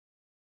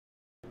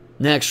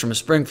Next, from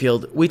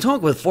Springfield, we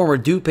talk with former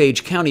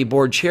DuPage County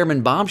Board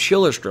Chairman Bob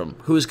Schillerstrom,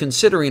 who is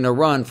considering a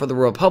run for the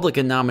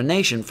Republican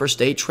nomination for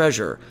State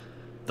Treasurer.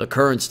 The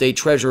current State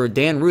Treasurer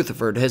Dan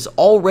Rutherford has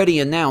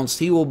already announced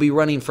he will be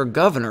running for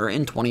governor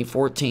in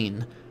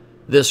 2014.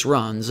 This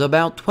runs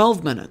about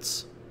 12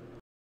 minutes.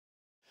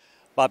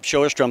 Bob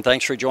Schillerstrom,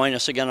 thanks for joining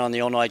us again on the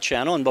Illinois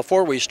Channel. And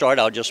before we start,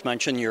 I'll just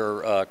mention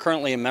you're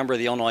currently a member of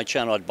the Illinois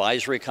Channel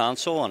Advisory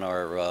Council on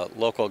our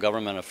Local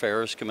Government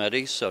Affairs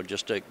Committee, so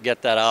just to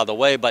get that out of the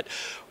way. But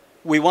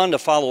we wanted to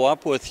follow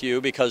up with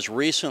you because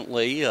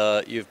recently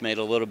you've made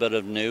a little bit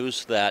of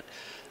news that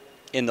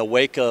in the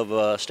wake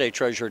of State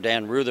Treasurer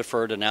Dan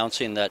Rutherford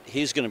announcing that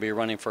he's going to be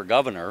running for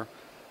governor,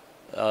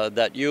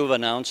 that you've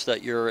announced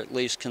that you're at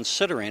least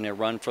considering a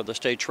run for the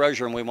State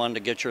Treasurer, and we wanted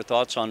to get your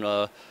thoughts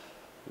on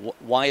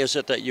why is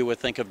it that you would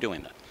think of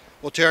doing that?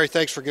 Well, Terry,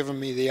 thanks for giving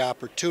me the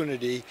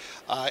opportunity.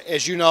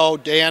 As you know,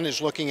 Dan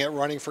is looking at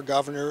running for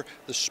governor.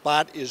 The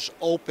spot is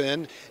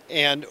open,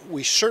 and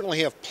we certainly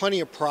have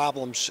plenty of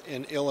problems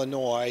in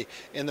Illinois,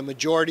 and the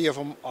majority of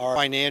them are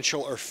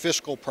financial or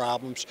fiscal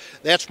problems.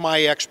 That's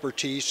my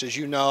expertise. As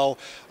you know,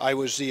 I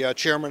was the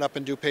chairman up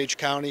in DuPage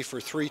County for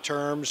 3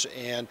 terms,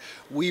 and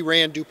we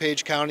ran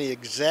DuPage County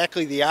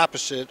exactly the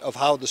opposite of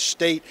how the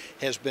state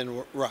has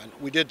been run.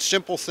 We did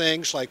simple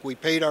things like we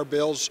paid our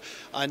bills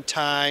on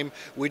time.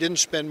 We didn't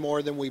spend more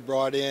than we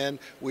brought in.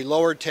 We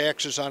lowered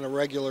taxes on a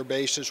regular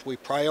basis. We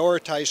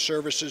prioritized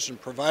services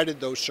and provided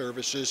those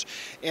services.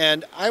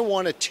 And I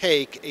want to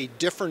take a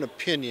different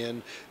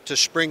opinion to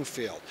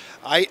Springfield.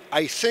 I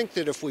think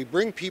that if we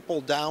bring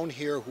people down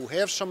here who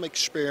have some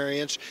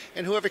experience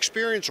and who have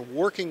experience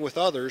working with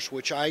others,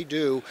 which I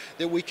do,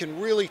 that we can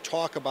really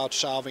talk about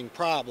solving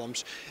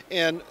problems.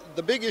 And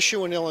the big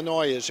issue in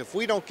Illinois is if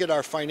we don't get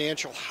our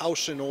financial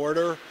house in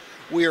order,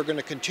 we are going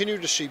to continue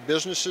to see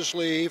businesses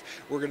leave.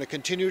 We're going to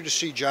continue to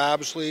see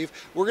jobs leave.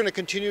 We're going to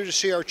continue to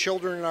see our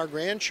children and our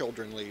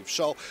grandchildren leave.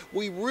 So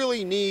we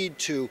really need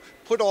to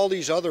put all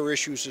these other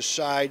issues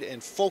aside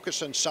and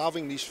focus on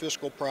solving these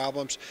fiscal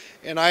problems.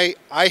 And I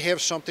have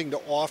something to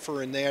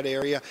offer in that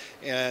area,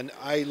 and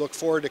I look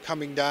forward to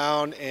coming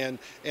down and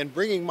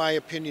bringing my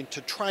opinion to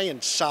try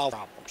and solve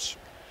problems.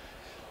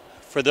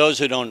 For those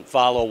who don't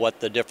follow what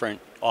the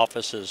different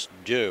offices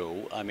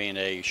do, I mean,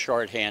 a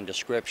shorthand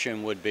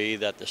description would be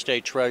that the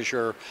State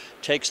Treasurer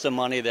takes the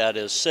money that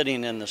is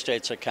sitting in the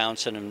state's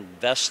accounts and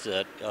invests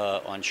it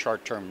on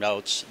short-term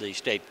notes. The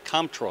State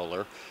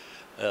Comptroller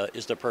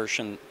is the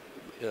person,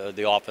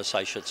 the office,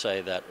 I should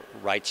say, that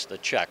writes the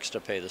checks to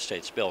pay the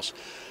state's bills.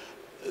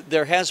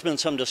 There has been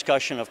some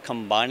discussion of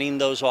combining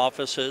those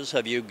offices.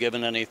 Have you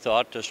given any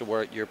thought as to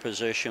where your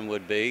position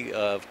would be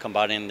of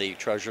combining the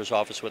Treasurer's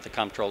office with the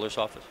Comptroller's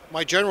office?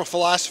 My general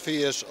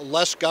philosophy is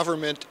less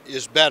government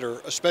is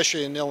better,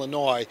 especially in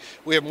Illinois.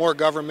 We have more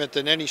government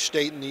than any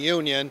state in the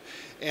union,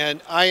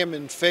 and I am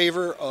in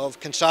favor of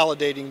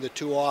consolidating the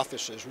 2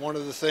 offices. One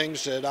of the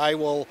things that I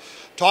will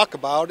talk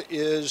about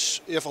is,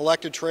 if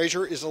elected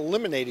treasurer, is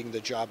eliminating the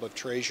job of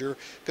treasurer,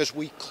 because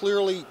we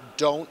clearly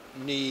don't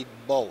need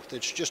both.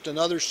 It's just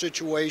another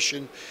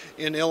situation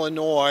in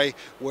Illinois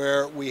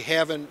where we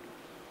haven't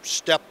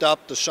stepped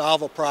up to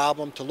solve a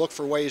problem, to look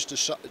for ways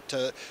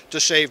to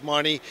save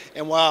money.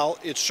 And while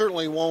it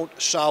certainly won't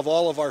solve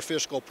all of our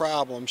fiscal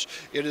problems,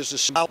 it is a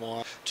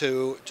solve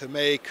to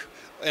make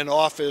an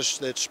office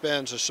that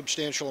spends a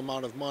substantial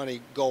amount of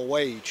money go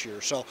away each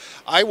year. So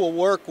I will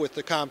work with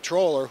the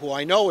Comptroller, who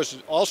I know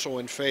is also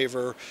in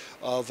favor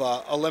of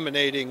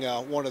eliminating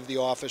one of the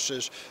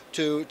offices,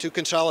 to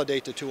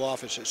consolidate the 2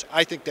 offices.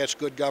 I think that's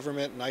good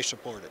government, and I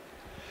support it.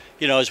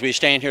 You know, as we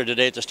stand here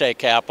today at the state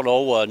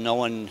capitol, no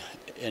one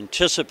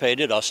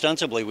anticipated,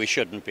 ostensibly we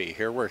shouldn't be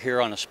here. We're here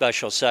on a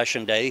special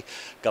session day.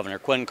 Governor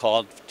Quinn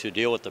called to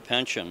deal with the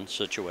pension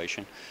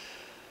situation.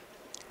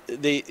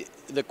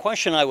 The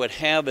question I would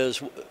have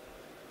is,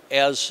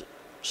 as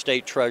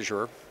State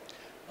Treasurer,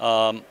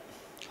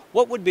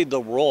 what would be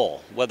the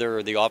role,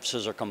 whether the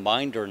offices are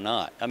combined or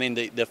not? I mean,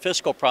 the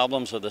fiscal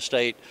problems of the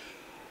state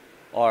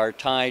are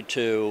tied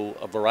to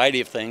a variety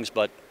of things,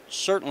 but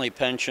certainly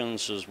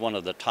pensions is one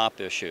of the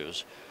top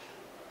issues.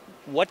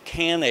 What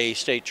can a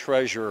State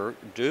Treasurer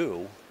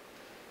do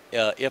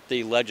if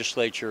the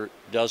legislature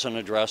doesn't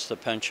address the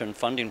pension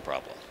funding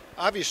problem?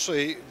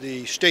 Obviously,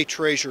 the State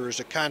Treasurer is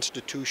a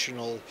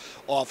constitutional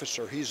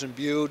officer. He's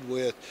imbued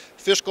with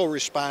fiscal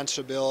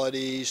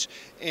responsibilities,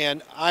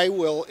 and I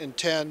will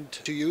intend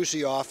to use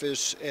the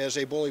office as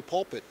a bully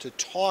pulpit to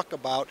talk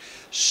about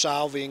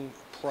solving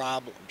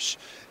problems.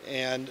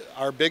 And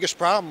our biggest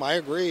problem, I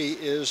agree,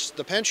 is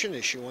the pension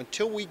issue.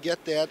 Until we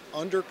get that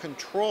under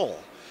control,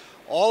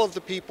 all of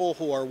the people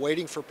who are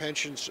waiting for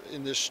pensions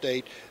in this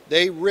state,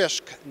 they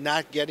risk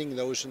not getting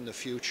those in the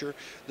future.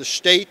 The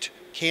state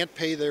can't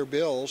pay their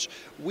bills.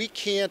 We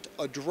can't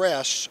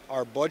address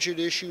our budget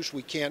issues.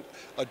 We can't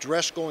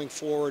address going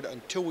forward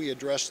until we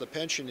address the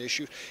pension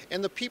issue.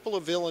 And the people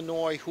of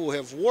Illinois who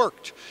have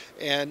worked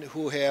and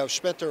who have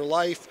spent their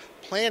life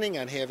planning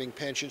on having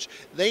pensions,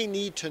 they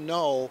need to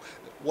know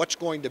what's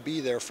going to be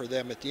there for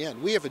them at the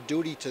end. We have a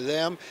duty to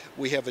them,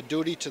 we have a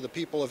duty to the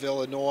people of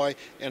Illinois,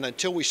 and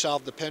until we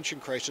solve the pension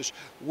crisis,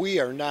 we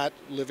are not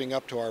living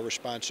up to our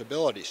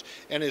responsibilities.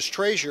 And as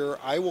treasurer,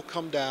 I will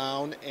come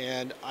down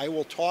and I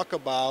will talk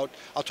I'll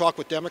talk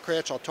with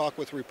Democrats, I'll talk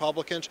with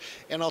Republicans,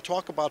 and I'll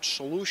talk about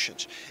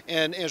solutions.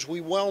 And as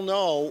we well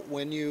know,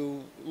 when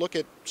you look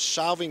at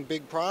solving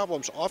big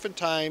problems,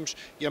 oftentimes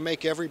you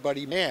make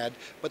everybody mad,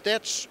 but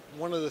that's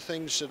one of the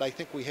things that I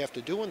think we have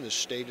to do in this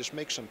state is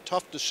make some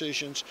tough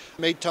decisions.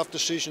 Made tough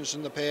decisions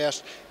in the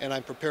past, and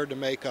I'm prepared to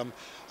make them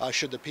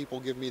should the people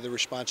give me the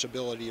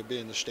responsibility of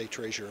being the State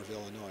Treasurer of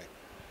Illinois.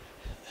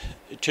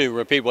 To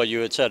repeat what you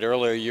had said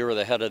earlier, you were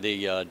the head of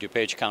the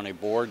DuPage County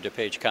Board.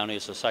 DuPage County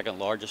is the second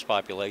largest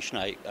population.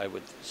 I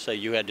would say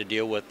you had to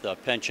deal with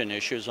pension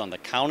issues on the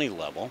county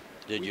level,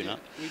 did you not?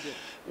 We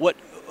did.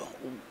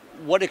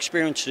 What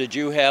experience did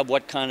you have?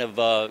 What kind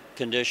of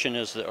condition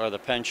are the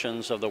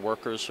pensions of the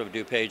workers of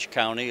DuPage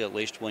County, at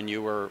least when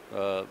you were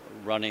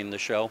running the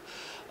show?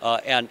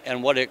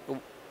 And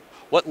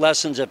what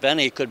lessons, if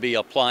any, could be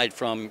applied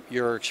from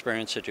your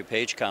experience at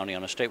DuPage County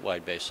on a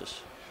statewide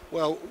basis?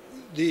 Well,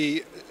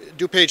 the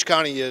DuPage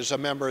County is a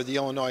member of the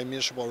Illinois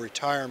Municipal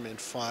Retirement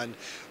Fund,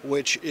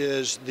 which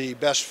is the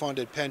best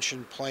funded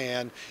pension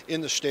plan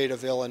in the state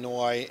of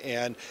Illinois,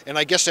 and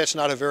I guess that's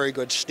not a very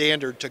good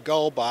standard to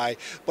go by,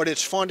 but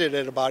it's funded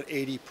at about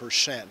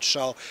 80%.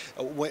 So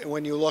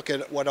when you look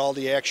at what all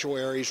the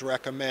actuaries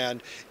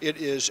recommend, it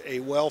is a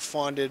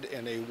well-funded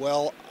and a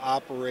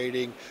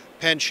well-operating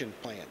pension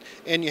plan.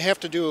 And you have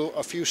to do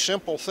a few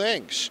simple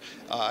things.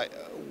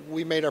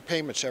 We made our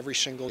payments every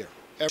single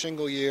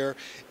year,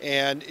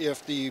 and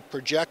if the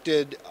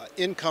projected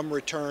income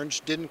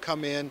returns didn't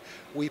come in,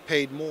 we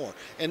paid more.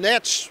 And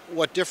that's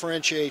what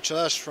differentiates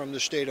us from the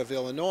state of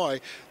Illinois.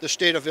 The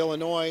state of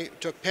Illinois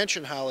took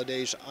pension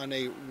holidays on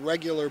a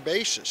regular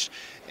basis,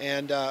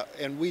 and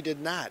we did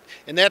not.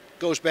 And that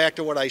goes back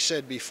to what I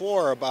said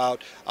before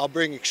about I'll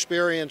bring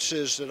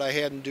experiences that I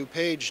had in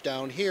DuPage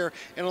down here.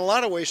 In a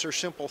lot of ways, they're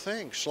simple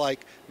things,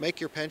 like make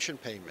your pension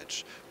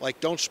payments,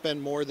 like don't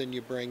spend more than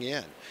you bring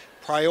in.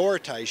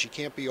 Prioritize. You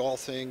can't be all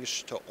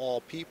things to all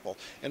people.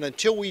 And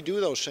until we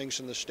do those things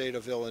in the state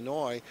of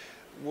Illinois,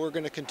 we're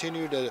going to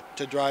continue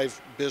to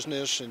drive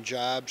business and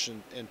jobs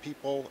and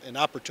people and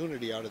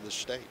opportunity out of the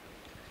state.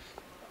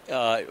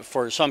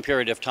 For some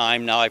period of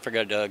time now, I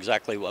forget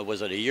exactly,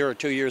 was it a year or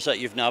 2 years that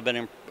you've now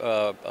been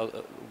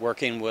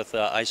working with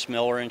Ice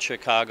Miller in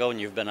Chicago, and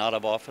you've been out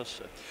of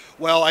office?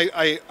 Well,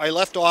 I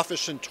left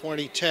office in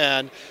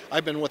 2010.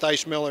 I've been with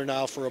Ice Miller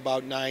now for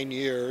about 9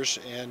 years,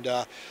 and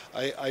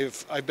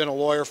I've been a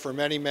lawyer for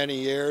many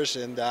years,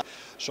 and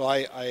so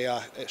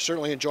I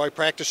certainly enjoy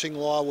practicing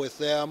law with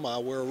them.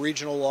 We're a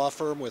regional law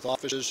firm with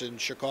offices in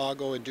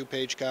Chicago and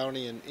DuPage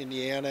County and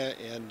Indiana,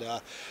 and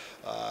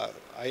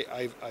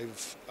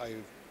I've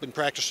been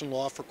practicing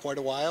law for quite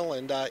a while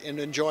and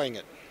enjoying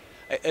it.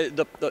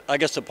 I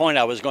guess the point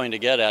I was going to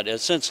get at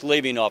is, since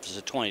leaving office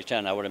in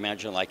 2010, I would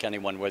imagine, like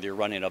anyone, whether you're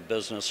running a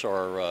business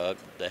or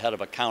the head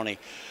of a county,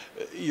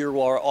 you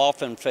are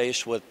often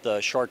faced with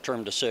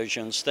short-term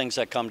decisions, things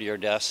that come to your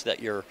desk that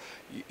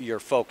you're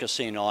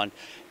focusing on.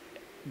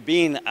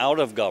 Being out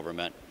of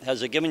government,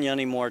 has it given you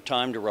any more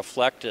time to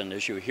reflect, and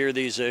as you hear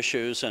these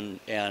issues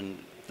and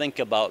think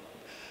about,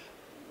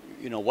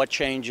 you know, what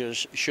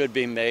changes should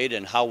be made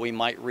and how we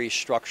might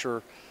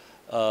restructure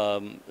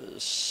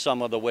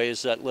some of the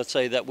ways that, let's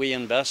say, that we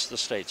invest the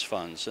state's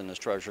funds in the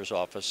Treasurer's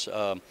office?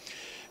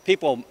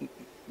 People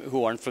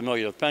who aren't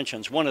familiar with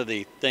pensions, one of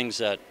the things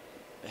that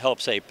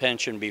helps a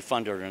pension be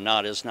funded or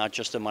not is not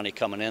just the money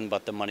coming in,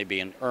 but the money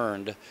being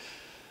earned.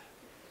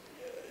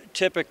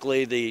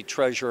 Typically, the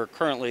treasurer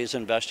currently is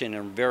investing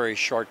in very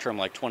short-term,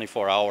 like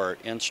 24-hour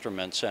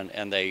instruments,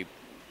 and they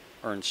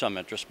earn some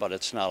interest, but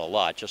it's not a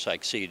lot, just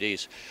like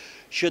CDs.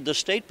 Should the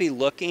state be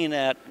looking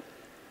at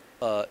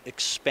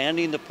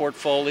expanding the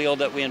portfolio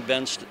that we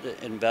invest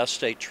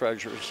state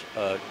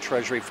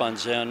treasury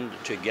funds in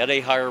to get a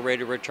higher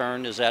rate of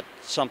return? Is that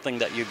something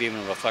that you've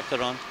even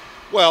reflected on?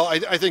 Well,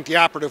 I think the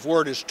operative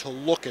word is to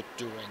look at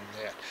doing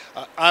that.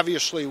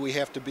 Obviously, we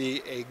have to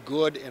be a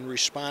good and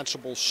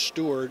responsible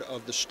steward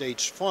of the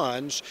state's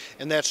funds,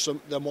 and that's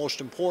the most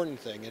important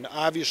thing. And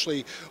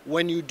obviously,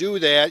 when you do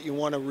that, you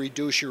want to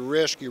reduce your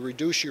risk. You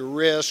reduce your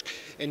risk,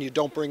 and you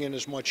don't bring in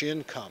as much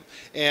income.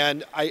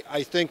 And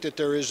I think that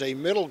there is a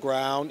middle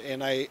ground,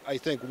 and I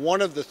think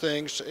one of the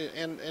things,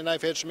 and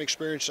I've had some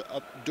experience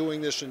of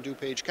doing this in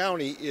DuPage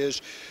County,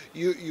 is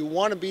you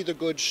want to be the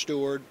good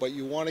steward, but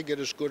you want to get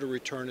as good a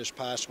return as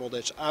possible.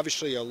 That's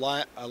obviously a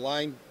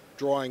line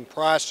drawing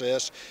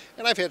process,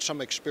 and I've had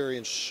some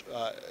experience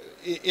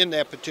in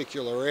that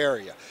particular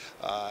area.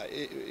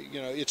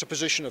 You know, it's a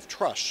position of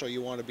trust, so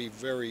you want to be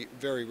very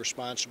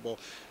responsible,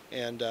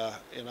 and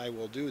I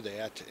will do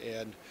that.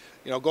 And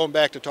going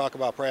back to talk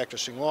about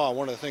practicing law,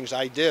 one of the things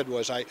I did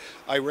was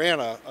I ran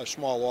a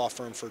small law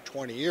firm for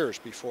 20 years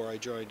before I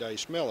joined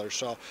Dice Miller.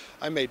 So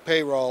I made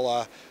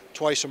payroll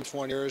twice in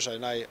 20 years,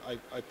 and I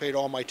paid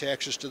all my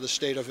taxes to the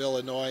state of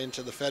Illinois and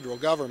to the federal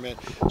government.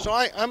 So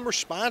I'm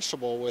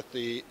responsible with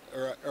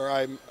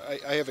I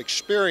have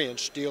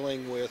experience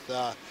dealing with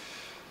the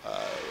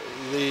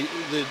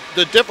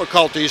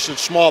difficulties that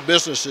small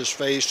businesses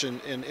face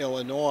in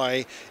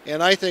Illinois,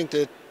 and I think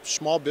that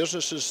small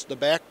business is the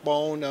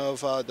backbone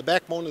of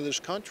this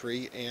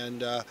country,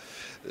 and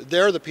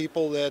they're the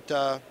people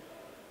that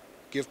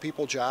give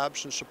people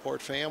jobs and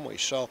support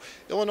families. So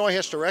Illinois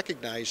has to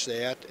recognize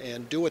that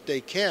and do what they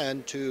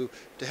can to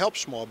help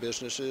small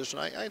businesses,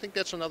 and I think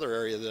that's another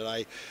area that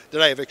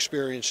I have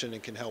experience in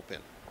and can help in.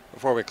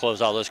 Before we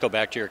close out, let's go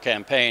back to your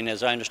campaign.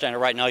 As I understand it,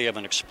 right now you have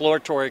an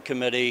exploratory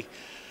committee.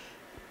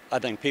 I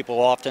think people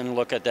often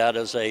look at that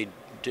as a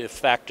de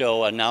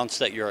facto announce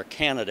that you're a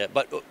candidate,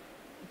 but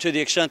to the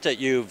extent that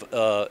you've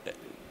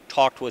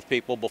talked with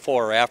people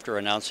before or after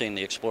announcing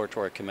the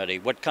exploratory committee,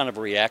 what kind of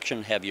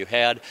reaction have you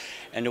had,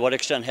 and to what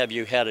extent have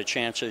you had a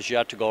chance as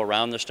yet to go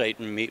around the state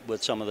and meet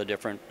with some of the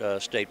different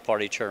state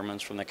party chairmen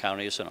from the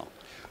counties and all?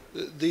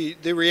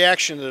 The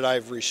reaction that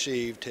I've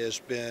received has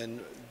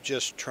been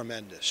just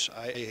tremendous.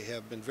 I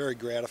have been very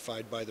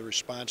gratified by the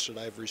response that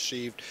I've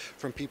received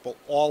from people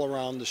all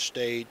around the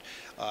state,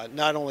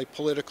 not only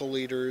political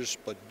leaders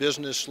but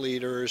business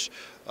leaders.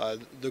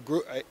 The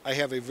group, I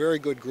have a very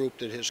good group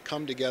that has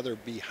come together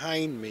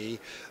behind me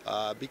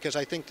because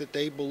I think that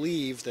they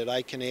believe that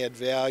I can add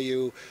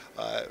value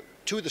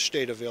to the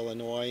state of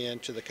Illinois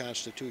and to the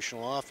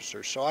constitutional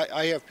officers. So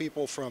I have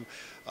people from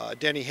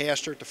Denny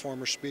Hastert, the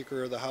former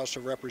Speaker of the House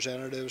of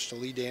Representatives, to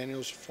Lee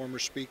Daniels, former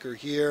Speaker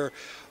here,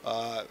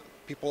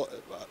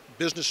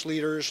 business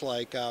leaders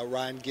like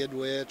Ron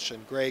Gidwitz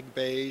and Greg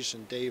Bays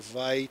and Dave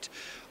Veit,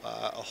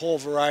 a whole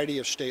variety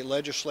of state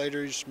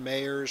legislators,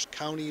 mayors,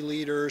 county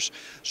leaders.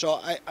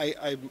 So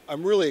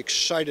I'm really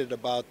excited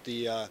about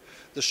the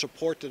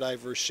support that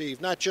I've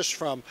received, not just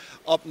from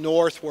up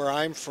north where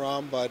I'm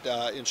from, but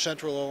in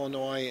central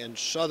Illinois and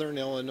southern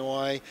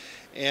Illinois.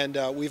 And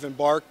we've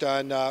embarked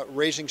on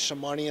raising some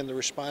money, and the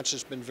response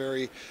has been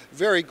very,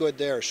 very good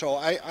there. So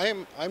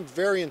I'm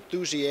very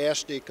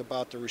enthusiastic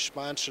about the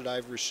response that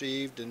I've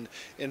received, and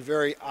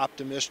very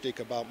optimistic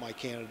about my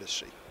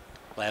candidacy.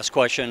 Last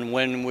question,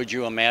 when would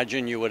you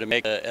imagine you would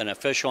make an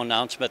official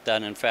announcement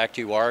that in fact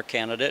you are a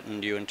candidate,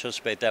 and do you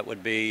anticipate that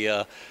would be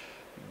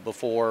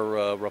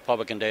before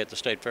Republican Day at the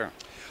State Fair?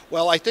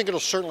 Well, I think it'll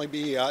certainly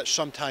be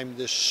sometime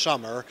this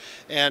summer,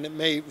 and it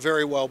may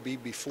very well be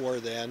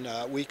before then.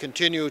 We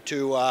continue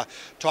to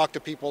talk to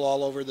people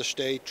all over the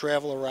state,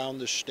 travel around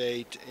the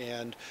state,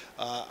 and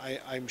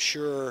I'm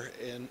sure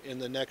in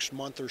the next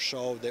month or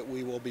so that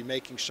we will be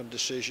making some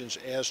decisions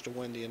as to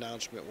when the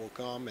announcement will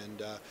come.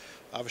 And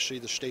obviously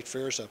the State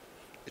Fair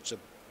it's a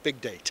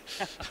big date.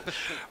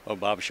 Well,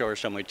 Bob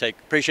Schillerstrom, we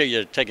appreciate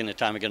you taking the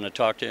time again to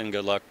talk to you, and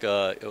good luck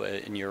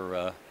in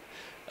your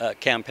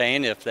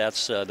campaign if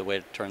that's the way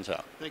it turns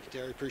out. Thank you,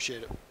 Terry.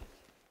 Appreciate it.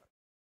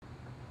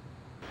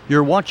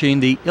 You're watching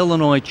the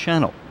Illinois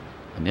Channel,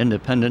 an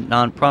independent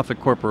nonprofit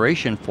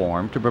corporation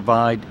formed to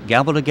provide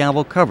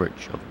gavel-to-gavel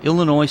coverage of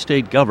Illinois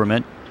state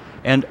government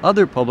and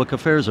other public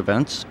affairs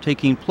events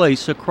taking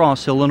place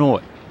across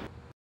Illinois.